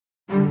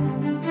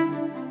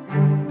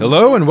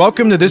Hello and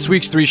welcome to this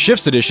week's Three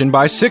Shifts edition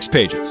by 6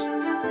 Pages,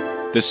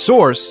 the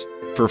source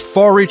for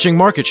far-reaching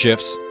market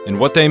shifts and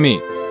what they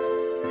mean.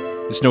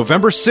 It's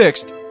November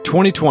 6th,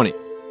 2020.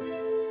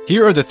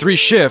 Here are the 3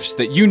 shifts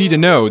that you need to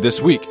know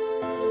this week.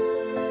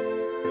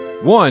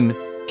 1.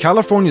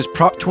 California's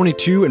Prop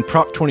 22 and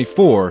Prop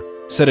 24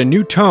 set a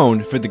new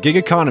tone for the gig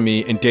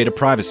economy and data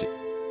privacy.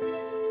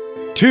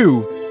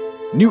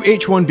 2. New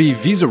H-1B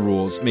visa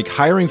rules make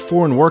hiring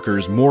foreign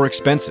workers more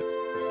expensive.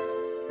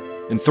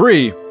 And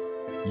 3.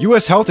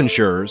 U.S. health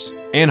insurers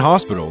and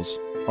hospitals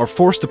are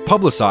forced to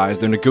publicize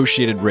their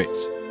negotiated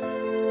rates.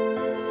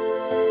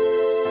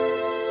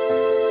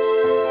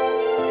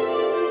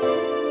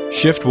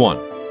 Shift 1.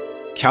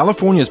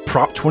 California's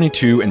Prop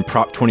 22 and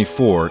Prop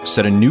 24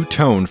 set a new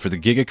tone for the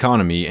gig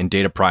economy and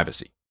data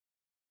privacy.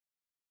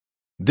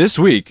 This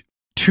week,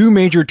 2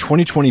 major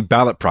 2020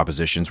 ballot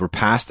propositions were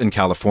passed in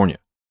California,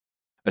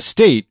 a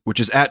state which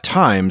has at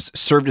times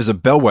served as a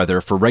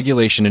bellwether for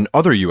regulation in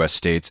other U.S.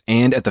 states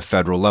and at the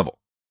federal level.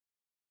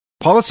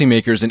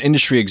 Policymakers and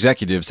industry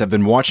executives have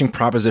been watching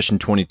Proposition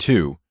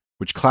 22,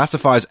 which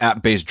classifies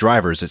app-based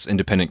drivers as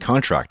independent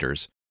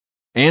contractors,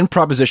 and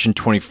Proposition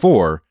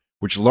 24,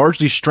 which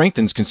largely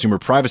strengthens consumer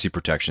privacy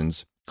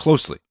protections,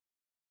 closely.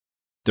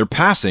 Their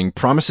passing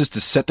promises to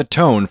set the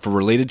tone for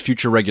related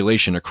future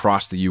regulation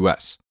across the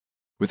U.S.,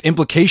 with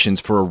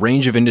implications for a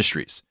range of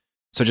industries,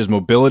 such as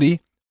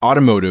mobility,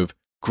 automotive,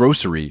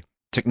 grocery,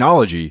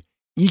 technology,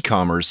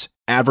 e-commerce,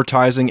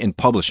 advertising, and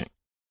publishing.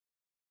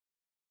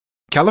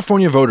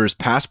 California voters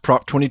passed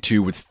Prop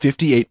 22 with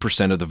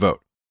 58% of the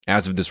vote,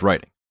 as of this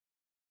writing.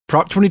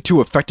 Prop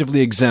 22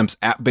 effectively exempts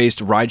app-based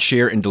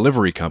rideshare and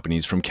delivery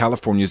companies from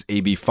California's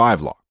AB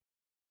 5 law.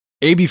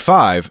 AB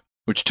 5,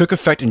 which took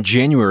effect in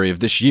January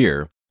of this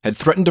year, had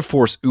threatened to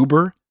force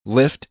Uber,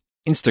 Lyft,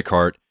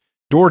 Instacart,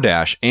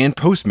 DoorDash, and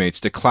Postmates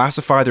to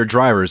classify their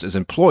drivers as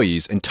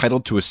employees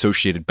entitled to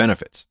associated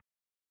benefits.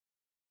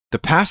 The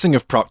passing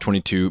of Prop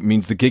 22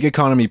 means the gig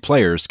economy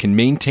players can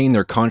maintain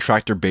their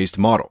contractor-based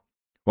model,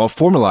 while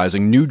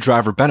formalizing new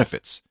driver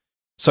benefits,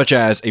 such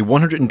as a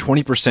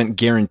 120%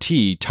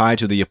 guarantee tied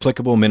to the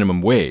applicable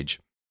minimum wage,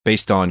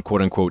 based on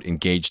quote-unquote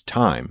engaged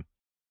time,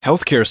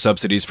 healthcare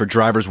subsidies for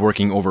drivers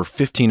working over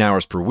 15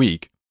 hours per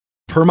week,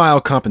 per-mile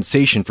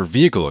compensation for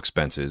vehicle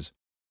expenses,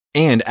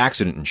 and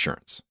accident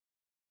insurance.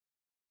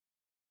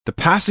 The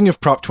passing of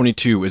Prop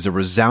 22 is a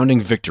resounding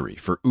victory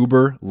for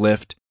Uber,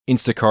 Lyft,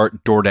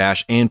 Instacart,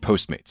 DoorDash, and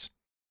Postmates,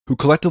 who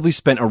collectively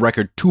spent a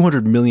record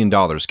 $200 million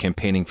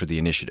campaigning for the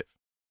initiative.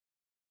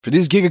 For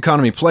these gig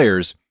economy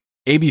players,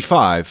 AB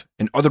 5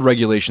 and other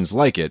regulations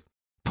like it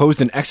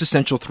posed an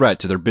existential threat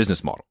to their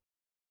business model.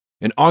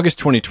 In August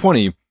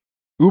 2020,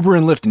 Uber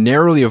and Lyft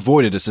narrowly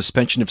avoided a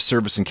suspension of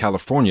service in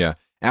California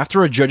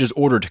after a judge's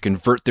order to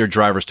convert their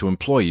drivers to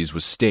employees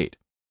was stayed.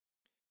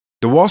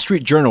 The Wall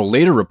Street Journal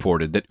later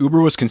reported that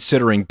Uber was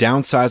considering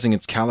downsizing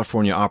its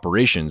California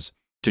operations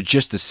to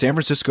just the San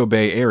Francisco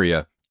Bay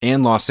Area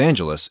and Los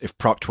Angeles if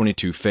Prop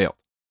 22 failed.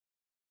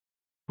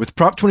 With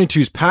Prop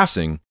 22's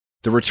passing,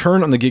 the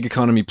return on the gig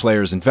economy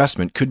players'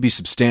 investment could be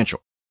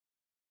substantial.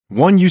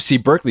 One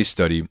UC Berkeley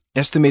study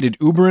estimated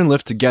Uber and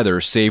Lyft together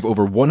save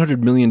over $100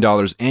 million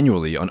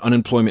annually on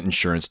unemployment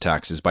insurance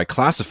taxes by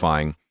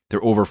classifying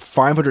their over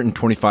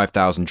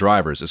 525,000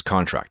 drivers as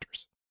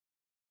contractors.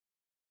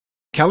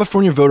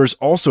 California voters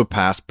also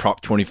passed Prop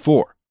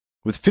 24,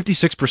 with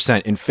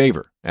 56% in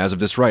favor as of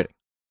this writing.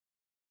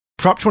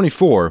 Prop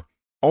 24,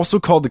 also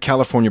called the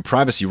California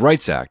Privacy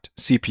Rights Act,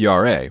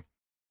 CPRA,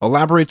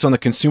 elaborates on the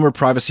consumer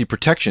privacy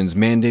protections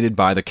mandated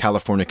by the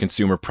California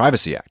Consumer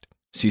Privacy Act,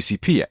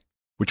 CCPA,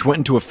 which went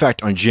into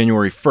effect on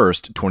January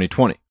 1st,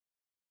 2020.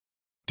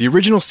 The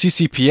original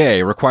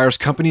CCPA requires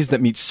companies that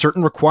meet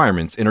certain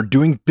requirements and are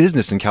doing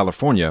business in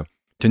California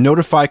to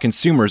notify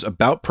consumers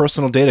about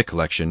personal data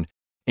collection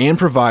and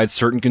provide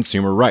certain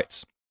consumer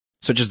rights,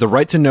 such as the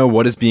right to know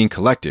what is being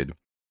collected,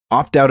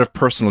 opt out of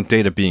personal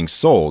data being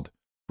sold,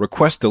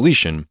 request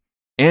deletion,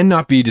 and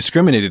not be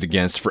discriminated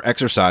against for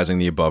exercising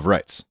the above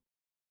rights.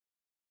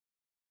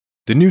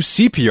 The new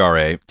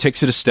CPRA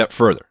takes it a step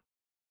further,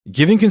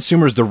 giving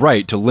consumers the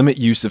right to limit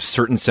use of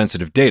certain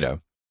sensitive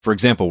data, for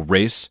example,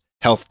 race,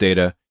 health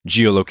data,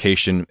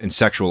 geolocation, and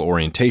sexual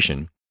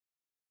orientation,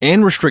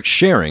 and restrict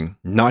sharing,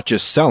 not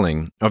just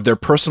selling, of their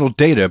personal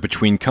data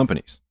between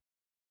companies.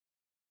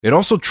 It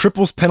also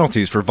triples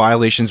penalties for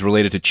violations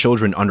related to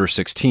children under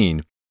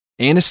 16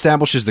 and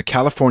establishes the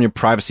California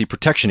Privacy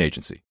Protection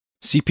Agency,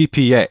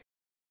 CPPA,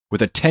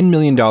 with a $10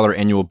 million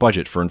annual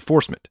budget for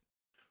enforcement,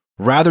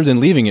 rather than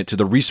leaving it to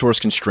the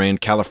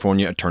resource-constrained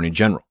California Attorney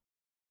General.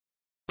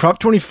 Prop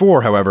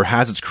 24, however,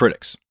 has its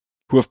critics,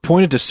 who have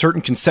pointed to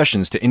certain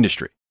concessions to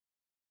industry.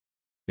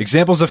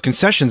 Examples of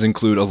concessions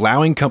include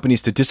allowing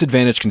companies to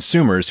disadvantage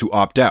consumers who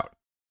opt out.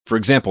 For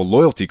example,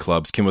 loyalty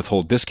clubs can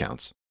withhold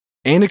discounts,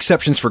 and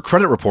exceptions for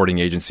credit reporting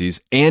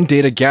agencies and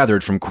data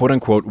gathered from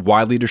quote-unquote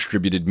widely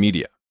distributed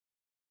media.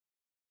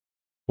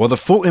 While the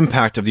full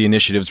impact of the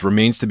initiatives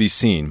remains to be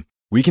seen,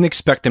 we can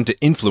expect them to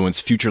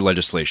influence future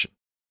legislation.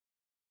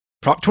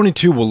 Prop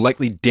 22 will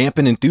likely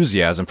dampen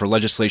enthusiasm for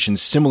legislation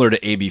similar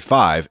to AB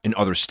 5 in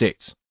other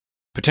states,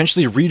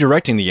 potentially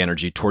redirecting the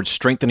energy towards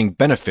strengthening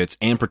benefits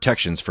and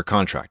protections for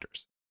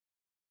contractors.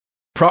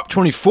 Prop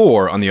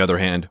 24, on the other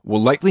hand, will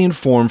likely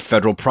inform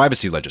federal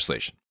privacy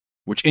legislation,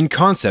 which in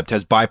concept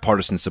has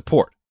bipartisan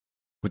support,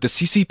 with the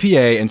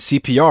CCPA and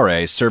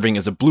CPRA serving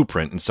as a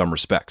blueprint in some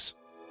respects.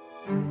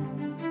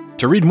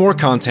 To read more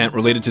content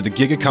related to the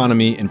gig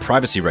economy and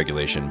privacy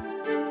regulation,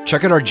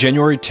 check out our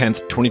January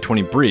 10th,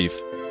 2020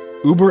 brief,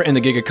 Uber and the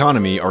Gig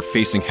Economy Are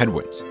Facing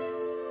Headwinds,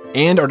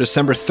 and our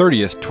December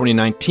 30th,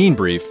 2019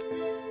 brief,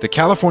 The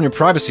California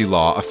Privacy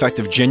Law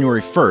effective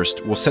January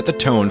 1st will set the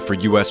tone for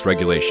U.S.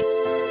 regulation.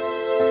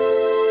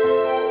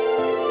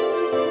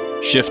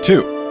 Shift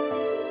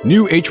 2.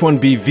 New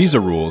H-1B visa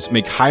rules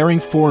make hiring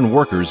foreign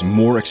workers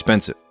more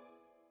expensive.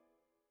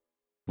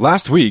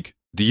 Last week,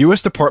 the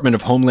U.S. Department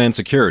of Homeland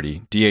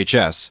Security,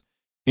 DHS,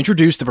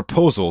 introduced a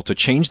proposal to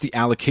change the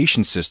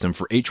allocation system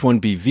for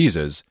H-1B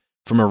visas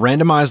from a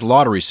randomized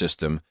lottery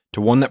system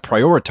to one that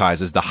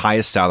prioritizes the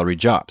highest salary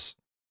jobs.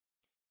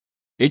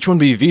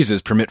 H-1B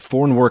visas permit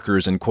foreign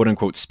workers in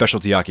quote-unquote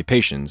specialty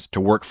occupations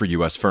to work for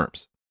U.S.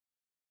 firms.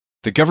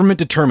 The government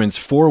determines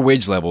 4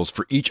 wage levels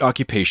for each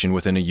occupation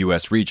within a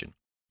U.S. region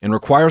and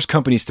requires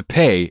companies to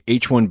pay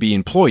H-1B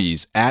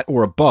employees at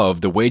or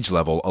above the wage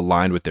level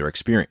aligned with their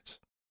experience.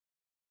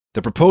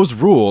 The proposed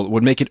rule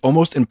would make it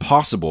almost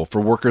impossible for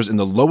workers in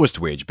the lowest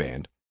wage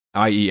band,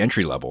 i.e.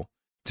 entry level,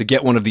 to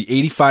get one of the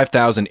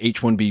 85,000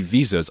 H-1B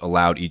visas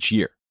allowed each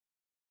year.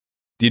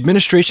 The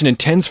administration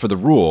intends for the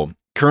rule,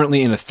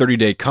 currently in a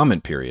 30-day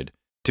comment period,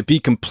 to be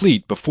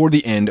complete before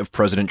the end of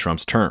President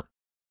Trump's term.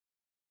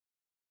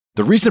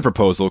 The recent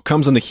proposal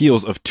comes on the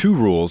heels of 2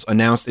 rules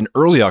announced in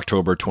early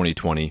October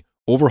 2020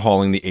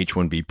 overhauling the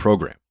H-1B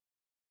program.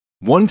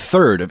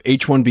 1/3 of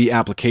H-1B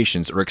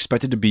applications are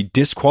expected to be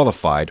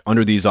disqualified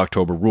under these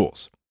October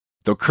rules,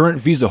 though current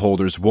visa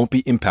holders won't be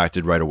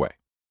impacted right away.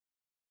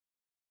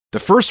 The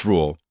first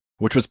rule,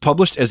 which was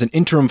published as an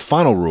interim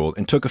final rule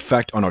and took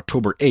effect on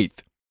October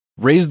 8th,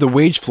 raised the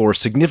wage floor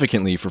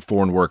significantly for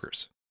foreign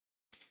workers.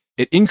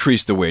 It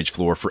increased the wage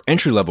floor for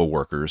entry-level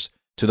workers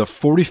to the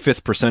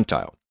 45th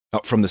percentile,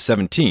 up from the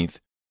 17th,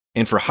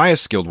 and for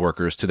highest skilled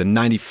workers to the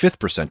 95th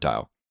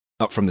percentile,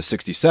 up from the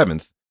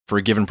 67th, for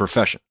a given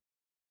profession.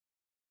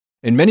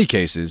 In many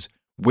cases,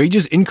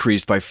 wages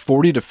increased by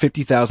 $40,000 to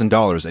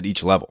 $50,000 at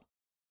each level.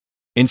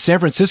 In San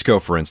Francisco,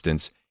 for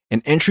instance,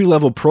 an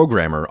entry-level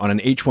programmer on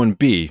an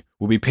H-1B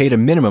will be paid a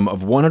minimum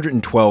of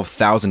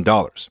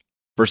 $112,000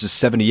 versus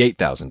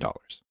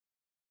 $78,000.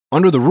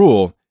 Under the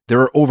rule,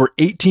 there are over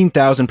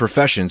 18,000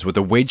 professions with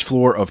a wage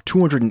floor of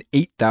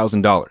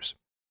 $208,000,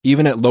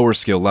 even at lower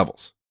skill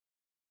levels.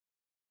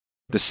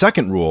 The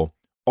second rule,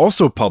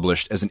 also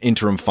published as an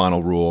interim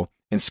final rule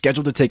and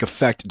scheduled to take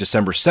effect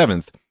December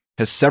 7th,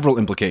 has several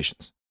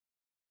implications.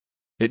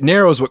 It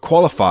narrows what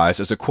qualifies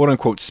as a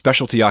quote-unquote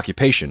specialty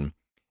occupation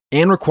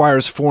and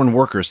requires foreign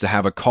workers to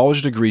have a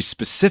college degree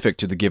specific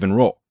to the given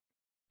role,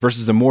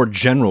 versus a more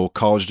general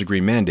college degree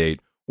mandate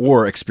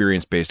or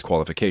experience-based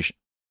qualification.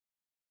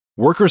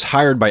 Workers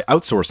hired by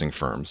outsourcing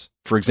firms,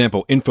 for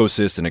example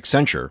Infosys and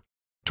Accenture,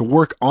 to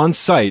work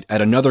on-site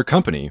at another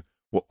company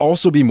will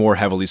also be more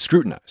heavily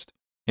scrutinized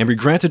and be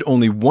granted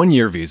only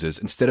 1-year visas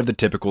instead of the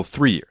typical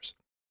 3 years,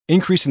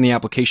 increasing the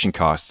application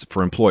costs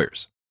for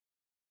employers.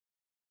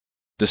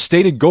 The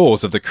stated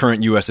goals of the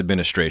current U.S.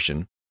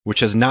 administration,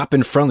 which has not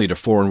been friendly to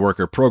foreign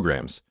worker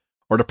programs,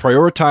 are to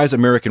prioritize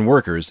American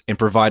workers and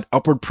provide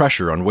upward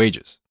pressure on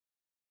wages.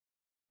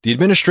 The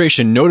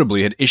administration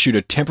notably had issued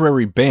a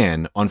temporary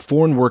ban on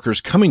foreign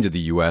workers coming to the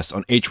U.S.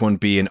 on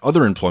H-1B and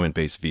other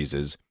employment-based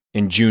visas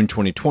in June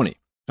 2020,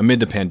 amid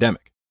the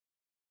pandemic,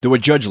 though a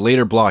judge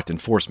later blocked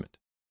enforcement.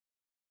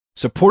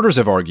 Supporters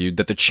have argued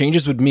that the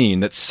changes would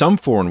mean that some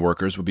foreign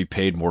workers would be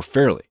paid more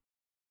fairly.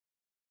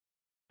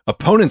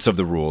 Opponents of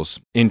the rules,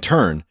 in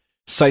turn,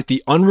 cite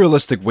the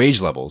unrealistic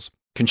wage levels,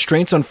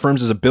 constraints on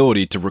firms'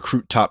 ability to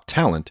recruit top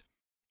talent,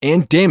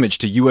 and damage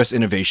to U.S.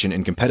 innovation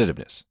and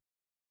competitiveness.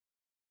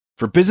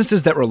 For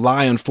businesses that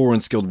rely on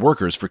foreign skilled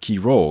workers for key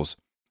roles,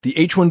 the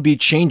H-1B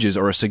changes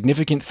are a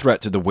significant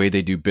threat to the way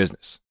they do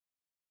business.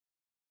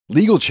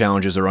 Legal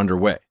challenges are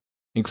underway,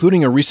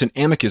 including a recent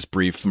amicus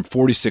brief from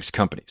 46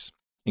 companies,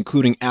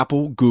 including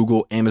Apple,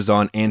 Google,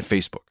 Amazon, and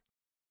Facebook.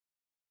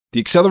 The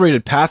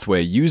accelerated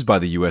pathway used by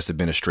the U.S.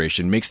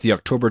 administration makes the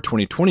October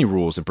 2020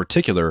 rules in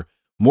particular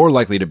more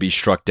likely to be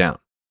struck down.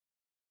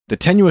 The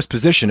tenuous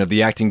position of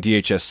the acting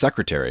DHS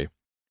secretary,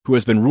 who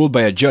has been ruled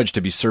by a judge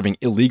to be serving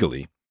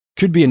illegally,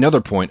 could be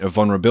another point of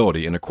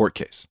vulnerability in a court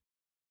case.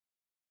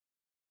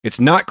 It's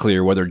not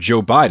clear whether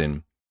Joe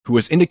Biden, who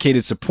has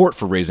indicated support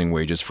for raising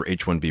wages for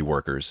H-1B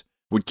workers,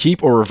 would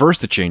keep or reverse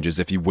the changes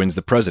if he wins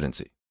the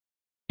presidency.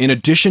 In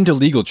addition to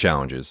legal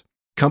challenges,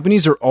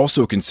 companies are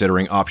also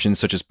considering options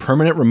such as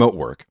permanent remote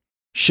work,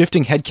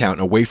 shifting headcount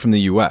away from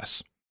the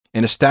U.S.,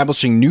 and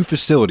establishing new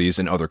facilities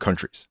in other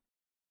countries.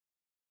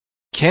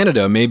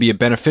 Canada may be a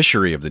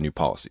beneficiary of the new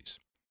policies,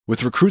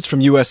 with recruits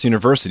from U.S.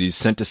 universities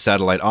sent to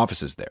satellite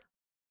offices there.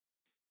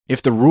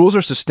 If the rules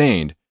are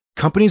sustained,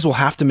 companies will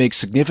have to make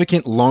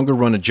significant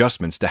longer-run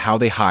adjustments to how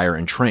they hire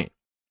and train,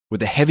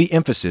 with a heavy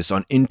emphasis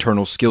on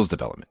internal skills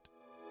development.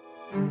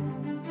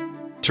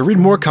 To read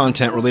more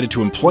content related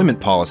to employment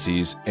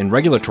policies and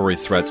regulatory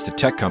threats to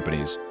tech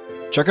companies,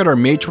 check out our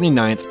May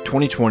 29th,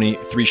 2020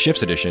 Three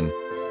Shifts edition,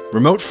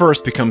 Remote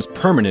First Becomes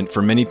Permanent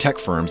for Many Tech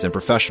Firms and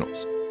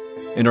Professionals.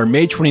 In our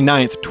May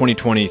 29th,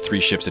 2020 Three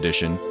Shifts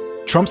edition,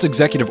 Trump's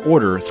executive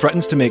order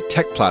threatens to make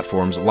tech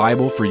platforms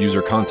liable for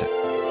user content.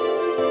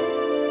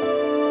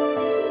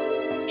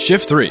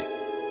 Shift 3.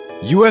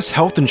 U.S.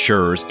 health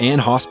insurers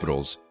and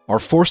hospitals are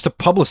forced to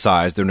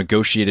publicize their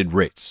negotiated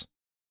rates.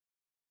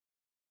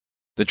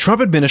 The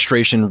Trump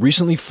administration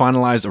recently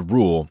finalized a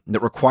rule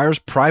that requires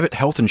private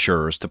health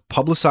insurers to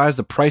publicize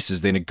the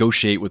prices they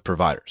negotiate with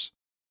providers.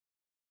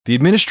 The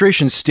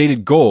administration's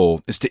stated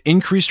goal is to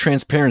increase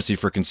transparency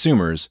for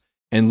consumers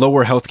and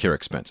lower healthcare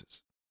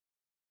expenses.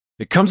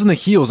 It comes on the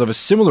heels of a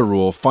similar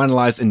rule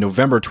finalized in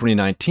November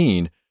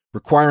 2019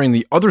 requiring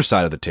the other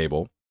side of the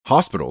table,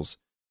 hospitals,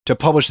 to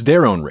publish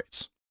their own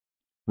rates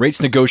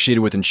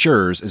negotiated with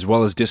insurers as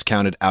well as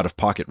discounted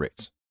out-of-pocket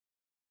rates.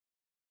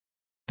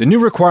 The new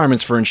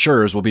requirements for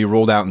insurers will be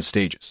rolled out in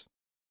stages.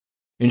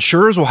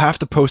 Insurers will have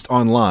to post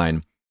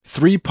online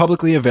 3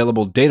 publicly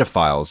available data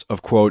files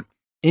of, quote,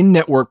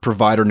 in-network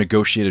provider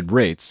negotiated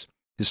rates,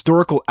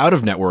 historical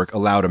out-of-network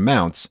allowed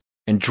amounts,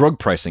 and drug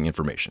pricing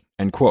information,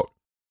 end quote,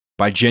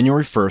 by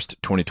January 1st,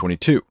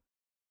 2022.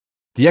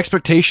 The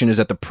expectation is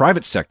that the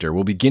private sector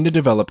will begin to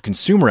develop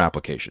consumer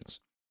applications,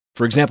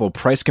 for example,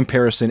 price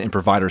comparison and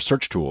provider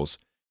search tools,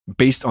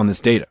 based on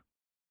this data.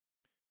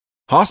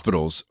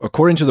 Hospitals,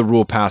 according to the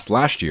rule passed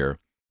last year,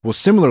 will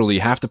similarly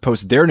have to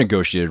post their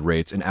negotiated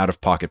rates and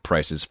out-of-pocket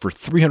prices for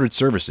 300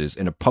 services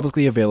in a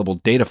publicly available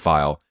data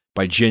file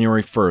by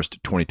January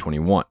 1st,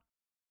 2021.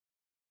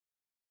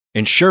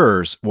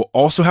 Insurers will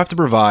also have to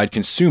provide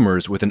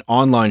consumers with an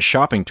online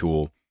shopping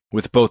tool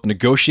with both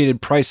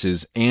negotiated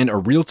prices and a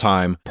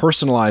real-time,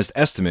 personalized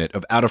estimate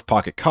of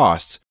out-of-pocket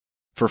costs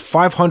for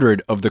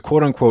 500 of the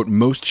quote-unquote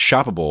most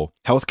shoppable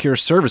healthcare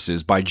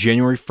services by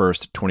January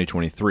 1st,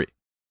 2023.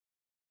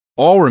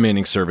 All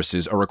remaining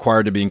services are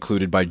required to be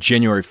included by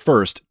January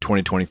 1st,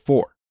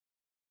 2024.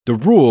 The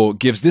rule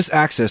gives this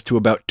access to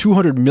about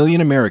 200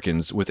 million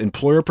Americans with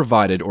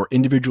employer-provided or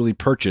individually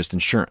purchased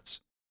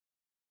insurance.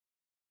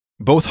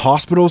 Both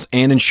hospitals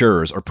and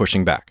insurers are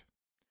pushing back,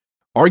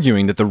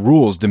 arguing that the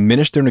rules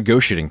diminish their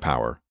negotiating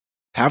power,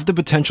 have the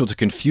potential to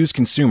confuse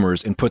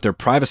consumers and put their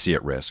privacy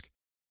at risk,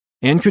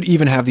 and could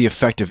even have the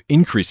effect of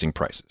increasing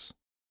prices.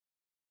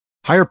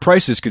 Higher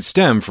prices could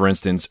stem, for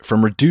instance,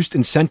 from reduced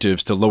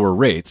incentives to lower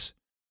rates,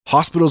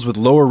 hospitals with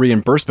lower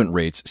reimbursement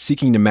rates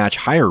seeking to match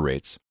higher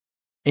rates,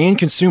 and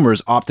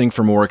consumers opting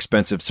for more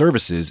expensive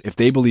services if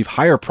they believe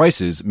higher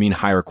prices mean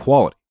higher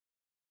quality.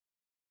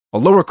 A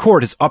lower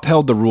court has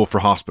upheld the rule for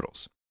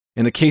hospitals,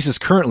 and the case is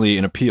currently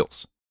in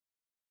appeals.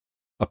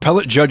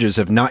 Appellate judges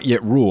have not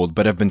yet ruled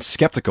but have been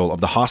skeptical of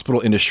the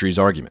hospital industry's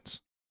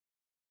arguments.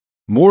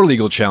 More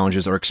legal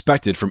challenges are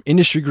expected from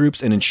industry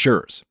groups and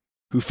insurers,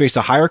 who face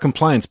a higher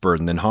compliance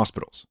burden than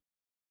hospitals.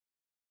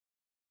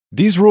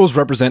 These rules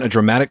represent a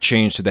dramatic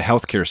change to the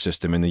healthcare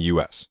system in the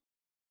U.S.,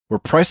 where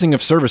pricing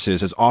of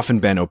services has often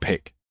been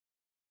opaque.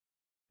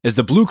 As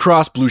the Blue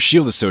Cross Blue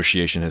Shield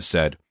Association has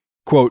said,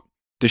 quote,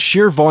 the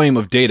sheer volume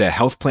of data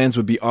health plans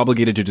would be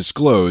obligated to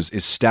disclose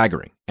is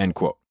staggering, end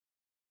quote.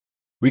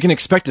 We can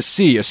expect to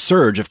see a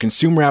surge of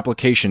consumer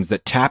applications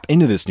that tap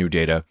into this new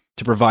data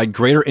to provide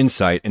greater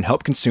insight and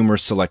help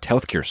consumers select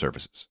healthcare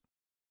services.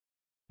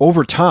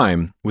 Over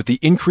time, with the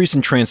increase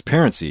in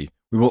transparency,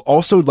 we will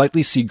also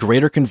likely see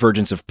greater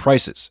convergence of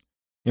prices,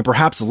 and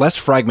perhaps less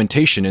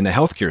fragmentation in the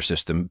healthcare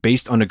system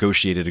based on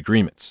negotiated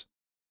agreements.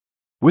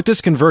 With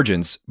this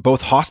convergence,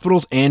 both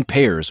hospitals and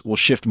payers will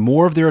shift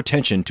more of their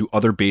attention to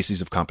other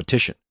bases of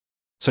competition,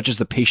 such as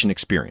the patient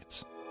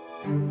experience.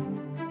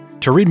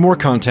 To read more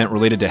content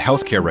related to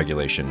healthcare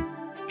regulation,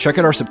 check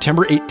out our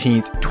September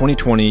 18th,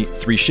 2020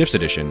 Three Shifts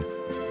edition,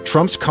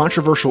 Trump's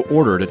controversial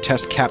order to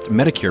test capped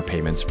Medicare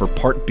payments for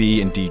Part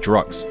B and D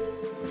drugs,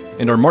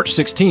 and our March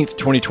 16th,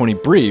 2020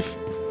 brief,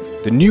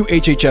 the new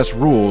HHS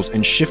rules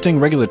and shifting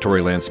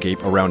regulatory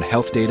landscape around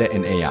health data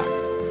and AI.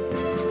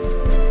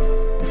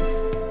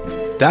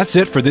 That's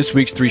it for this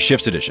week's Three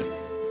Shifts edition.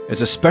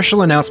 As a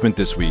special announcement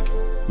this week,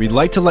 we'd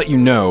like to let you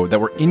know that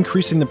we're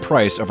increasing the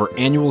price of our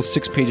annual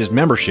 6 Pages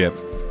membership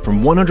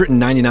from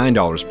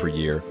 $199 per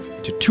year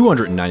to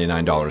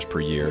 $299 per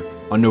year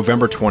on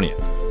November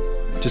 20th.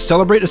 To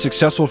celebrate a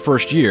successful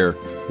first year,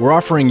 we're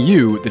offering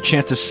you the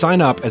chance to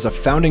sign up as a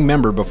founding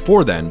member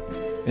before then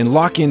and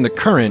lock in the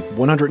current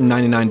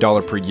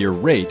 $199 per year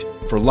rate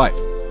for life.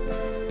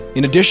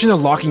 In addition to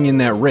locking in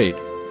that rate,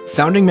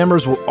 founding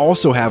members will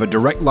also have a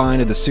direct line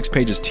to the 6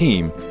 Pages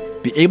team,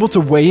 be able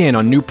to weigh in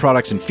on new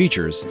products and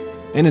features,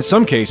 and in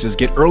some cases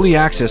get early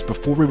access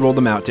before we roll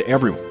them out to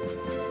everyone.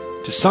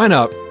 To sign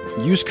up,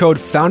 use code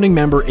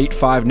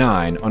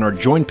FoundingMember859 on our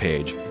Join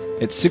page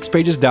at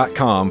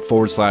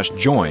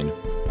 6pages.com/join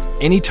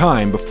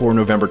anytime before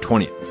November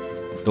 20th.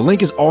 The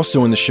link is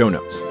also in the show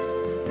notes.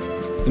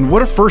 And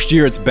what a first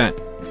year it's been.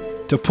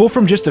 To pull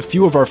from just a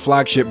few of our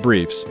flagship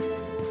briefs,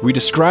 we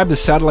described the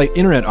satellite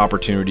internet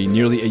opportunity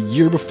nearly a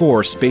year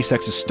before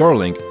SpaceX's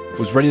Starlink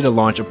was ready to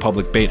launch a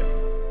public beta.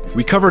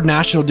 We covered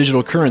national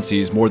digital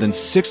currencies more than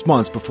 6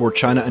 months before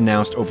China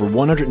announced over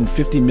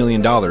 $150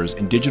 million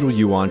in digital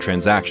yuan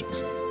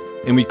transactions.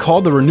 And we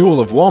called the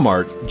renewal of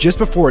Walmart just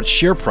before its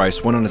share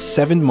price went on a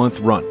 7-month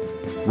run,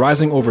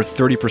 rising over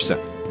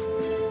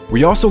 30%.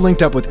 We also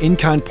linked up with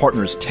in-kind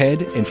partners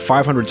TED and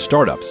 500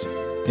 Startups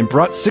and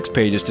brought 6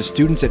 pages to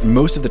students at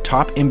most of the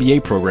top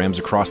MBA programs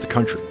across the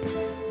country.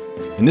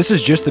 And this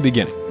is just the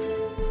beginning.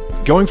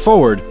 Going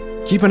forward,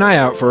 keep an eye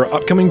out for our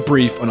upcoming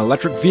brief on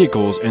electric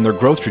vehicles and their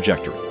growth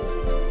trajectory.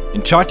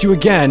 And talk to you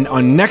again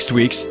on next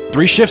week's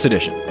 3 Shifts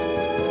edition.